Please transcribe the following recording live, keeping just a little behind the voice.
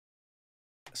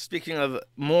Speaking of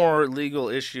more legal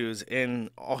issues in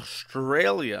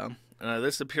Australia,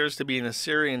 this appears to be an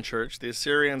Assyrian church. The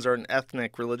Assyrians are an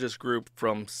ethnic religious group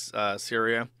from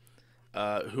Syria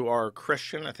who are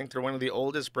Christian. I think they're one of the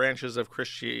oldest branches of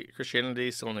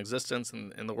Christianity still in existence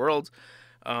in the world.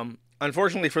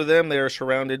 Unfortunately for them, they are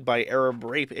surrounded by Arab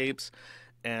rape apes,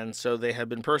 and so they have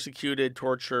been persecuted,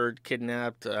 tortured,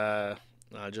 kidnapped,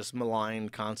 just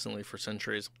maligned constantly for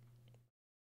centuries.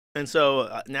 And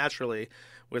so, naturally,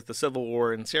 with the civil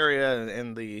war in Syria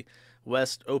and the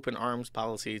West open arms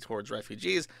policy towards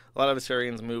refugees, a lot of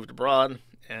Assyrians moved abroad,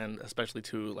 and especially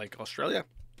to like Australia,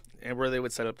 and where they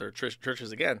would set up their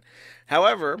churches again.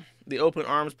 However, the open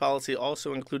arms policy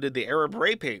also included the Arab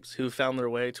rape apes who found their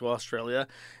way to Australia,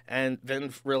 and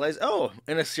then realized, oh,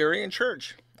 an Assyrian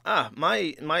church. Ah,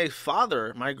 my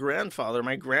father, my grandfather,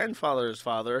 my grandfather's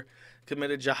father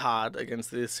committed jihad against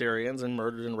the Assyrians and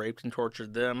murdered and raped and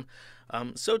tortured them.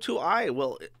 So too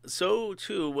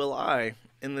will I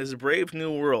in this brave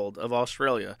new world of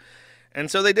Australia. And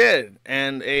so they did.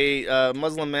 And a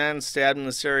Muslim man stabbed an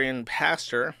Assyrian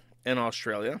pastor in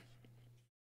Australia.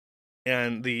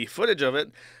 And the footage of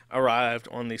it arrived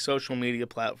on the social media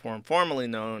platform formerly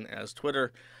known as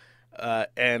Twitter.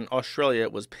 And Australia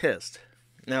was pissed.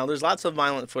 Now, there's lots of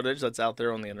violent footage that's out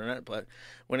there on the internet, but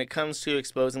when it comes to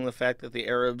exposing the fact that the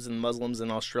Arabs and Muslims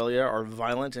in Australia are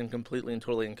violent and completely and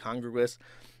totally incongruous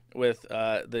with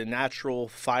the natural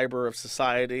fiber of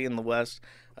society in the West,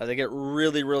 they get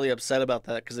really, really upset about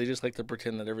that because they just like to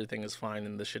pretend that everything is fine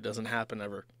and this shit doesn't happen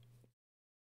ever.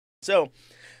 So,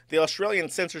 the Australian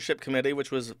Censorship Committee,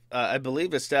 which was, I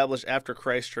believe, established after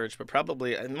Christchurch, but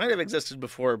probably it might have existed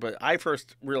before, but I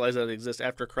first realized that it exists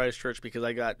after Christchurch because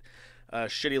I got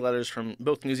shitty letters from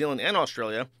both New Zealand and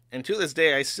Australia. And to this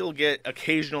day, I still get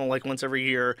occasional, like once every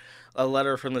year, a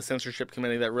letter from the Censorship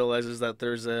Committee that realizes that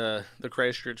there's the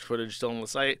Christchurch footage still on the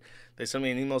site. They send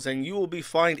me an email saying, you will be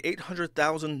fined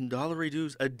 $800,000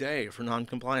 dues a day for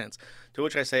non-compliance. To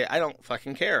which I say, I don't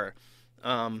fucking care.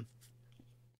 And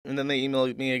then they email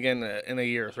me again in a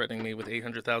year, threatening me with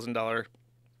 $800,000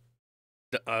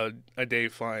 a day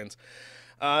fines.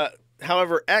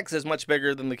 However, X is much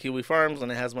bigger than the Kiwi Farms,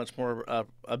 and it has much more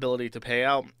ability to pay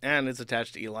out, and it's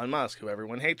attached to Elon Musk, who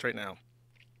everyone hates right now.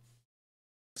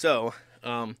 So,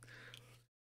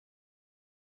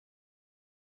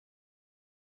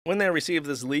 when they received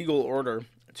this legal order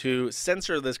to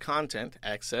censor this content,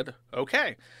 X said,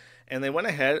 okay. And they went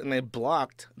ahead and they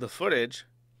blocked the footage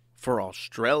for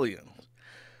Australians.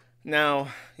 Now,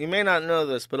 you may not know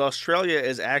this, but Australia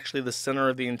is actually the center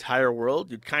of the entire world.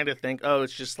 You'd kind of think, oh,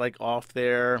 it's just like off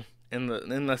there in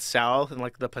the south and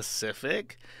like the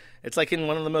Pacific. It's like in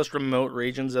one of the most remote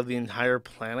regions of the entire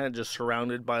planet, just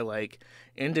surrounded by like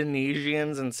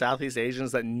Indonesians and Southeast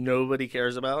Asians that nobody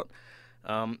cares about.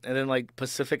 And then like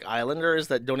Pacific Islanders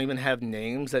that don't even have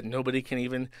names, that nobody can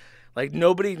even, like,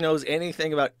 nobody knows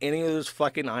anything about any of those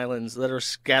fucking islands that are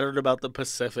scattered about the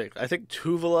Pacific. I think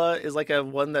Tuvalu is like a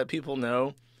one that people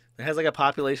know. It has like a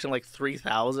population of like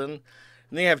 3,000. And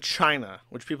then you have China,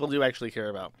 which people do actually care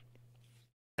about,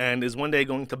 and is one day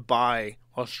going to buy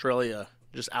Australia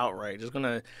just outright. Just going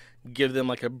to give them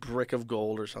like a brick of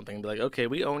gold or something and be like, okay,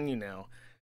 we own you now.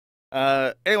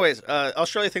 Anyways,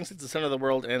 Australia thinks it's the center of the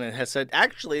world, and it has said,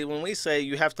 actually, when we say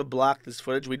you have to block this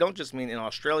footage, we don't just mean in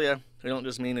Australia, we don't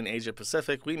just mean in Asia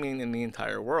Pacific, we mean in the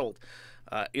entire world.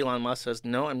 Elon Musk says,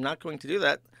 no, I'm not going to do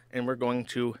that, and we're going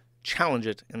to challenge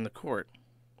it in the court.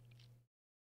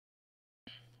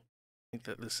 I think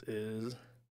that this is...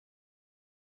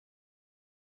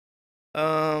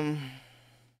 sorry,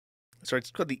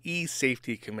 it's called the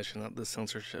E-Safety Commission, not the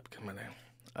Censorship Committee.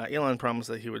 Elon promised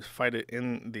that he would fight it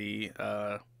in the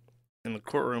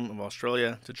courtroom of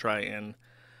Australia to try and...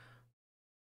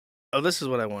 Oh, this is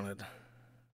what I wanted.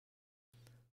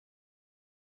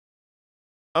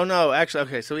 Oh, no, actually,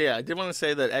 okay, so yeah, I did want to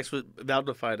say that X was about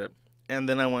to fight it, and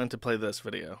then I wanted to play this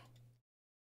video.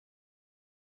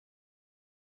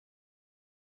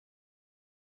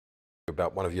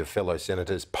 About one of your fellow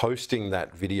senators posting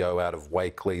that video out of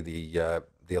Wakeley,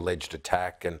 the alleged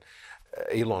attack, and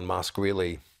Elon Musk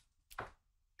really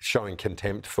showing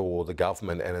contempt for the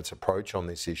government and its approach on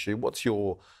this issue. What's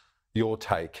your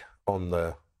take on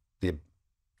the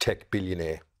tech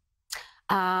billionaire?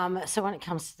 So when it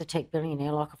comes to the tech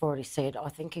billionaire, like I've already said, I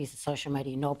think he's a social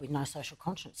media knob with no social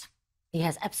conscience. He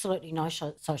has absolutely no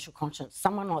social conscience.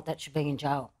 Someone like that should be in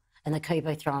jail and the key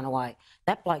be thrown away.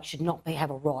 That bloke should not have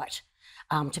a right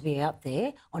to be out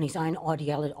there on his own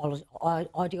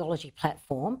ideology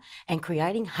platform and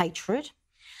creating hatred,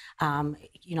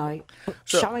 you know,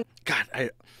 So, showing...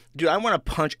 God, Dude, I want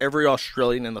to punch every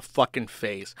Australian in the fucking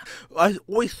face. I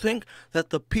always think that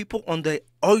the people on the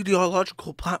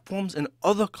ideological platforms in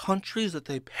other countries that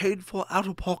they paid for out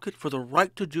of pocket for the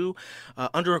right to do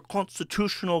under a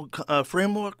constitutional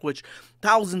framework, which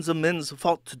thousands of men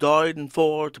fought to die and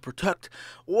for to protect,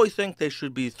 I think they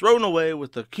should be thrown away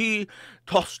with the key,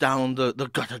 tossed down the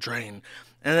gutter drain.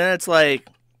 And then it's like...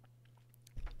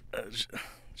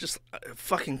 just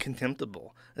fucking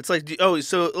contemptible. It's like, oh,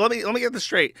 so let me get this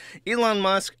straight. Elon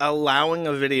Musk allowing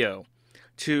a video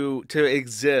to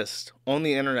exist on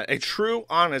the internet, a true,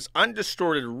 honest,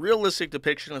 undistorted, realistic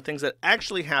depiction of things that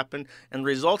actually happened and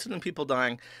resulted in people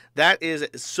dying, that is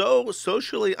so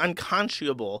socially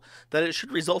unconscionable that it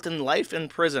should result in life in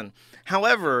prison.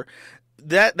 However,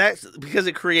 that's because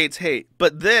it creates hate.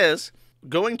 But this,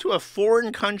 going to a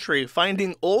foreign country,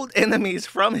 finding old enemies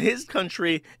from his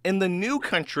country in the new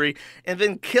country, and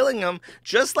then killing them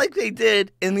just like they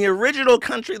did in the original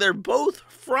country they're both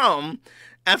from,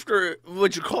 after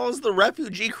which caused the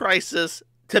refugee crisis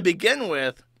to begin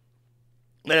with,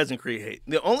 that doesn't create hate.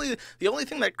 The only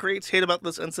thing that creates hate about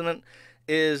this incident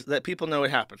is that people know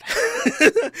it happened.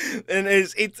 And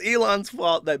it's Elon's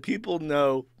fault that people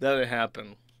know that it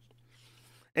happened.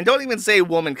 And don't even say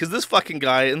woman, because this fucking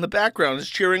guy in the background is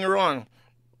cheering her on.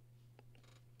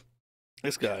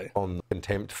 This guy. On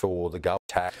contempt for the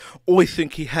government. Oh, I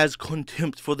think he has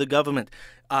contempt for the government.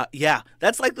 Yeah,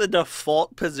 that's like the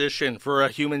default position for a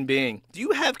human being. Do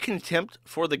you have contempt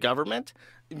for the government?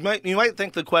 You might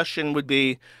think the question would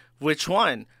be, which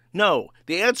one? No,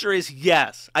 the answer is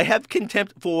yes. I have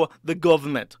contempt for the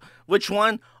government. Which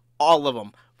one? All of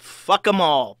them. Fuck them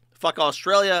all. Fuck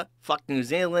Australia. Fuck New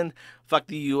Zealand. Fuck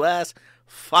the U.S.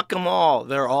 Fuck them all.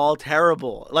 They're all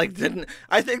terrible. Like,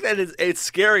 I think that it's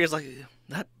scary. It's like,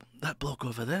 that bloke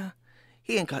over there,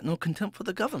 he ain't got no contempt for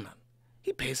the government.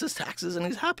 He pays his taxes and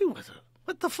he's happy with it.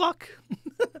 What the fuck?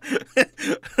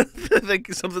 I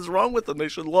think something's wrong with him. They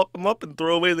should lock him up and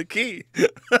throw away the key.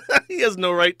 He has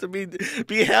no right to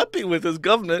be happy with his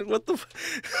government. What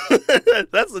the?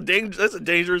 That's a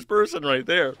dangerous person right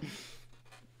there.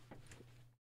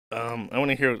 I want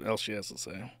to hear what else she has to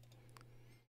say.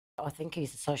 I think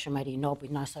he's a social media knob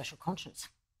with no social conscience.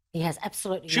 He has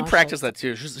absolutely She no practiced that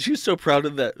too. She's so proud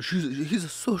of that. He's a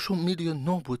social media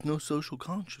knob with no social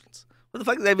conscience. What the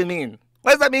fuck does that even mean?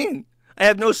 What does that mean? I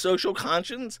have no social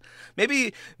conscience?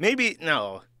 Maybe,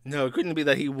 no, it couldn't be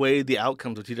that he weighed the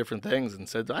outcomes of two different things and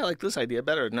said, I like this idea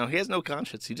better. No, he has no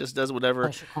conscience. He just does whatever.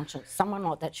 Social conscience. Someone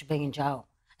like that should be in jail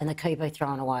and the key be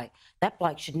thrown away. That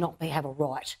bloke should not have a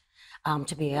right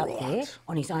to be out there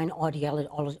on his own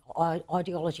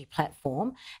ideology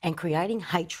platform and creating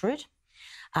hatred,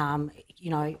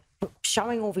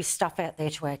 showing all this stuff out there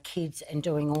to our kids and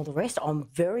doing all the rest. I'm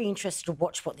very interested to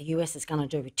watch what the US is going to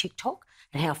do with TikTok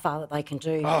and how far that they can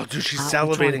do. Oh, dude, she's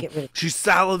salivating. She's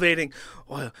salivating.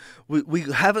 Well, we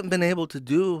haven't been able to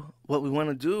do what we want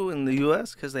to do in the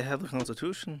US because they have the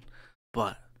Constitution.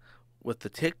 But with the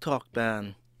TikTok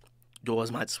ban,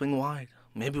 doors might swing wide.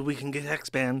 Maybe we can get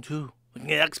X-Band too. We can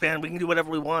get X-Band. We can do whatever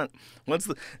we want.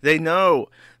 They know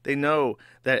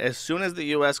that as soon as the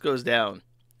U.S. goes down,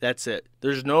 that's it.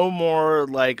 There's no more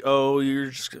like, oh,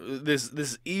 you're just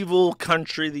this evil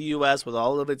country, the U.S., with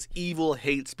all of its evil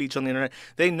hate speech on the internet.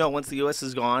 They know once the U.S.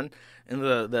 is gone and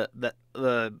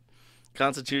the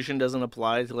Constitution doesn't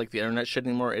apply to like the internet shit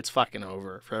anymore, it's fucking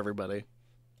over for everybody.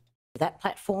 That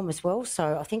platform as well.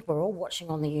 So I think we're all watching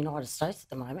on the United States at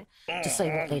the moment to see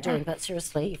what they're doing. But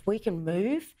seriously, if we can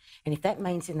move, and if that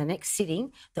means in the next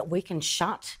sitting that we can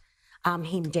shut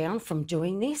him down from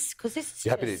doing this, because this is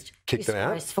happy to kick them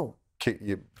out? Disgraceful.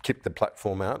 You kick the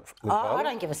platform out? I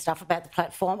don't give a stuff about the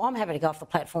platform. I'm happy to go off the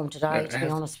platform today, to be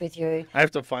honest with you. I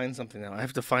have to find something now.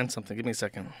 Give me a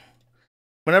second.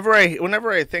 Whenever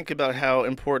I think about how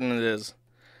important it is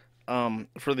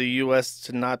for the U.S.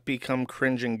 to not become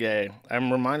cringe and gay,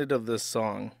 I'm reminded of this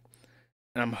song.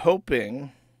 And I'm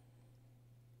hoping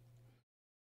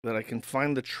that I can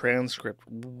find the transcript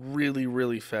really,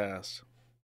 really fast.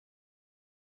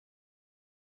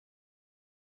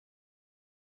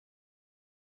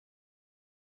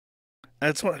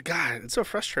 It's so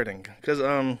frustrating because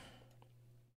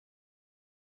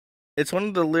it's one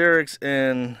of the lyrics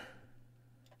in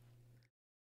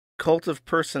Cult of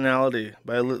Personality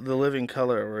by The Living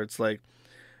Colour, where it's like,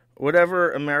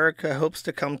 whatever America hopes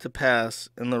to come to pass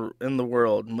in the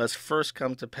world must first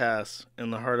come to pass in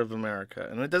the heart of America.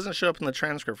 And it doesn't show up in the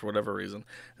transcript for whatever reason.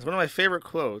 It's one of my favorite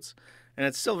quotes, and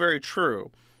it's still very true.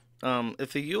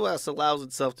 If the U.S. allows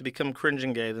itself to become cringe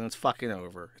and gay, then it's fucking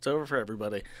over. It's over for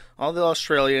everybody. All the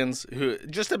Australians who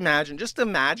just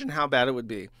imagine how bad it would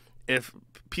be if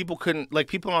people couldn't, like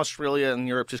people in Australia and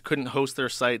Europe just couldn't host their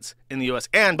sites in the U.S.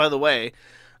 And by the way,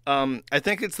 I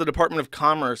think it's the Department of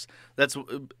Commerce that's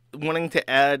wanting to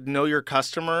add know your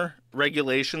customer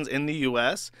regulations in the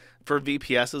U.S. for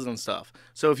VPSs and stuff.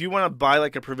 So if you want to buy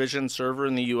like a provision server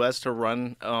in the U.S. to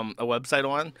run a website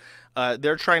on,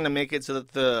 they're trying to make it so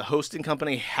that the hosting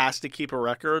company has to keep a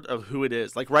record of who it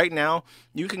is. Like right now,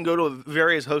 you can go to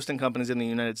various hosting companies in the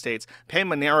United States, pay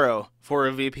Monero for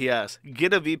a VPS,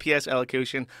 get a VPS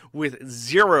allocation with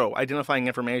zero identifying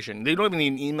information. They don't even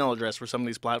need an email address for some of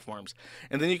these platforms.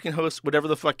 And then you can host whatever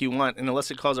the fuck you want, and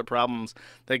unless it causes problems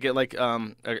that get like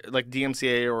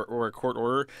DMCA or a court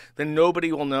order, then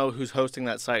nobody will know who's hosting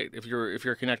that site if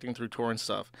you're connecting through Tor and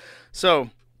stuff.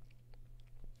 So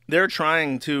they're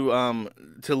trying to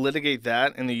litigate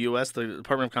that in the U.S. The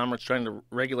Department of Commerce trying to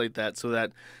regulate that so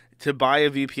that to buy a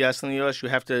VPS in the U.S., you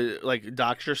have to like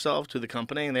dox yourself to the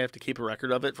company, and they have to keep a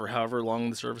record of it for however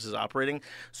long the service is operating,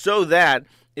 so that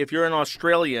if you're an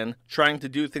Australian trying to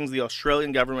do things the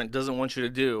Australian government doesn't want you to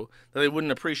do, that they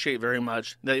wouldn't appreciate very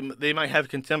much, they might have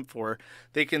contempt for,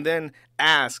 they can then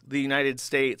ask the United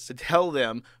States to tell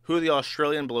them who the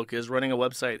Australian bloke is running a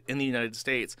website in the United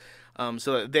States,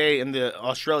 so that they in the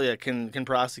Australia can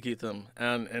prosecute them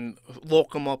and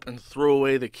lock them up and throw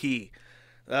away the key.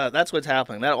 That's what's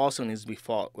happening. That also needs to be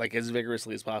fought like as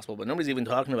vigorously as possible, but nobody's even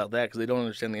talking about that because they don't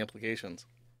understand the implications.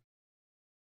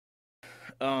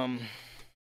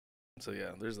 So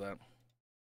yeah, there's that.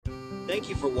 Thank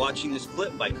you for watching this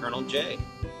clip by Colonel J.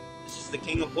 This is the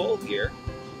King of Pole here.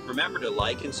 Remember to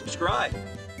like and subscribe.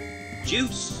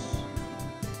 Juice!